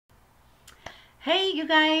Hey, you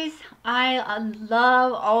guys, I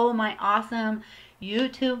love all my awesome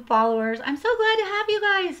YouTube followers. I'm so glad to have you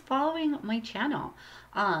guys following my channel.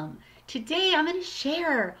 Today I'm going to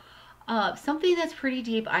share something that's pretty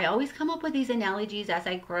deep. I always come up with these analogies as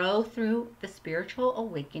I grow through the spiritual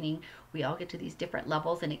awakening. We all get to these different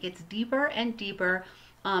levels and it gets deeper and deeper.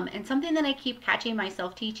 And something that I keep catching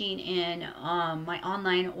myself teaching in my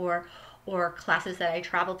online or classes that I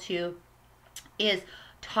travel to is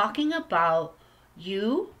talking about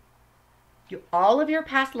all of your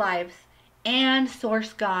past lives and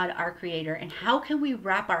Source God, our creator, and how can we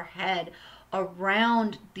wrap our head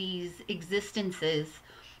around these existences,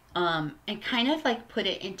 and kind of like put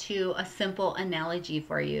it into a simple analogy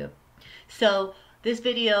for you. So this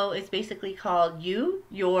video is basically called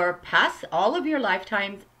your past, all of your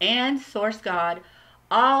lifetimes, and Source God,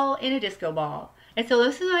 all in a disco ball. And so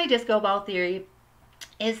this is my disco ball theory,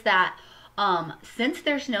 is that since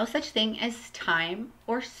there's no such thing as time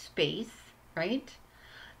or space, right?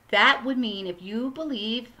 That would mean if you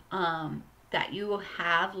believe that you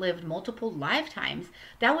have lived multiple lifetimes,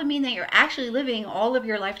 that would mean that you're actually living all of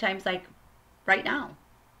your lifetimes like right now,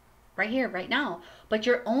 right here, right now. But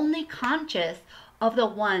you're only conscious of the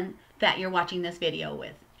one that you're watching this video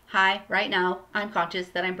with. Hi, right now, I'm conscious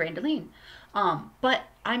that I'm Brandeline. But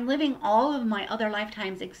I'm living all of my other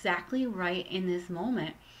lifetimes exactly right in this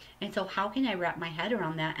moment. And so how can I wrap my head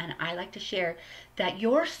around that? And I like to share that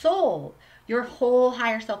your soul, your whole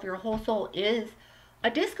higher self, your whole soul is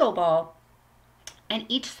a disco ball. And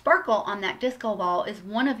each sparkle on that disco ball is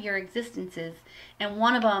one of your existences. And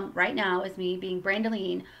one of them right now is me being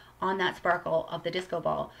Brandeline on that sparkle of the disco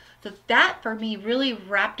ball. So that for me really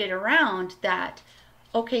wrapped it around that,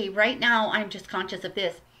 okay, right now I'm just conscious of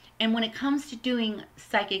this. And when it comes to doing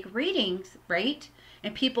psychic readings, right?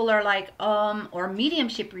 And people are like, or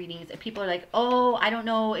mediumship readings, and people are like, oh, I don't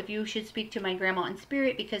know if you should speak to my grandma in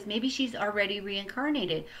spirit because maybe she's already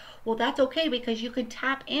reincarnated. Well, that's okay because you can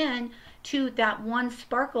tap in to that one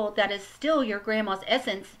sparkle that is still your grandma's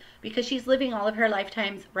essence because she's living all of her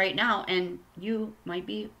lifetimes right now, and you might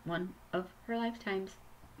be one of her lifetimes.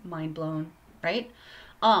 Mind blown, right?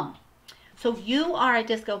 So you are a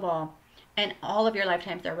disco ball, and all of your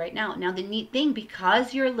lifetimes are right now. Now, the neat thing,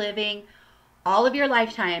 because you're living all of your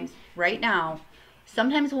lifetimes right now,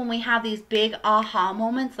 sometimes when we have these big aha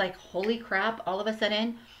moments, like, holy crap, all of a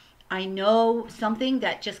sudden, I know something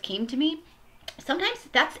that just came to me. Sometimes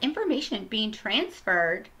that's information being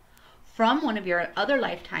transferred from one of your other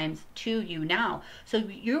lifetimes to you now. So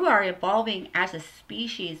you are evolving as a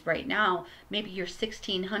species right now. Maybe your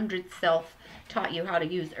 1600 self taught you how to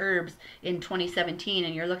use herbs in 2017,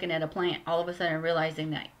 and you're looking at a plant, all of a sudden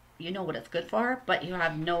realizing that you know what it's good for, but you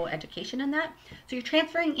have no education in that. So you're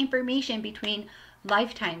transferring information between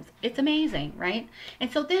lifetimes. It's amazing, right?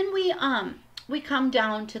 And so then we come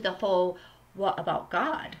down to the whole, what about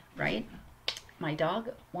God, right? My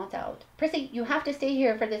dog wants out. Prissy, you have to stay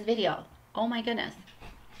here for this video. Oh my goodness.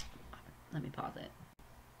 Let me pause it.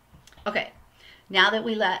 Okay, now that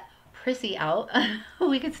we let Prissy out,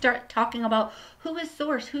 we could start talking about who is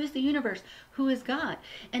Source, who is the universe, who is God.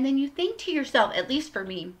 And then you think to yourself, at least for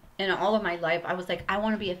me, in all of my life, I was like, I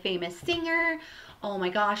want to be a famous singer. Oh my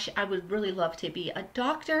gosh, I would really love to be a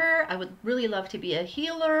doctor. I would really love to be a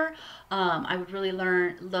healer. I would really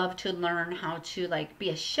love to learn how to like be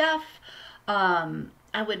a chef.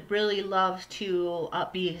 I would really love to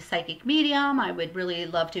be a psychic medium. I would really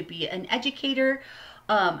love to be an educator.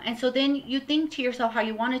 And so then you think to yourself how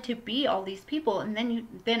you wanted to be all these people. And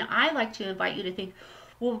then I like to invite you to think,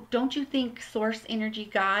 well, don't you think Source Energy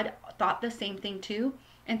God thought the same thing too?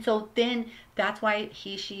 And so then that's why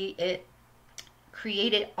it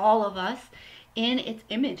created all of us in its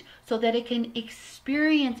image so that it can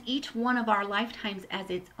experience each one of our lifetimes as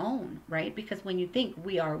its own, right? Because when you think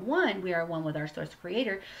we are one with our Source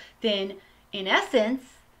Creator, then in essence,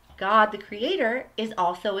 God, the creator, is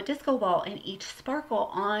also a disco ball, and each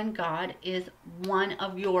sparkle on God is one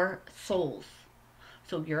of your souls.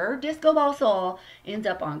 So your disco ball soul ends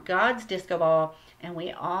up on God's disco ball, and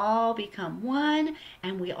we all become one,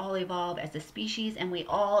 and we all evolve as a species, and we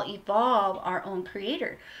all evolve our own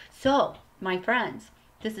creator. So, my friends,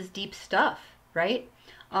 this is deep stuff, right?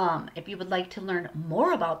 If you would like to learn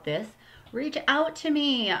more about this, reach out to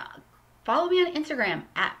me. Follow me on Instagram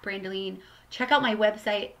at Brandeline. Check out my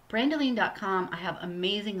website, brandeline.com. I have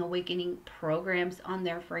amazing awakening programs on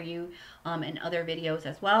there for you, and other videos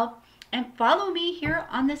as well. And follow me here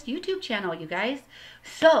on this YouTube channel, you guys.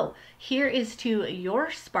 So here is to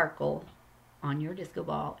your sparkle on your disco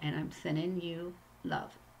ball, and I'm sending you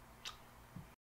love.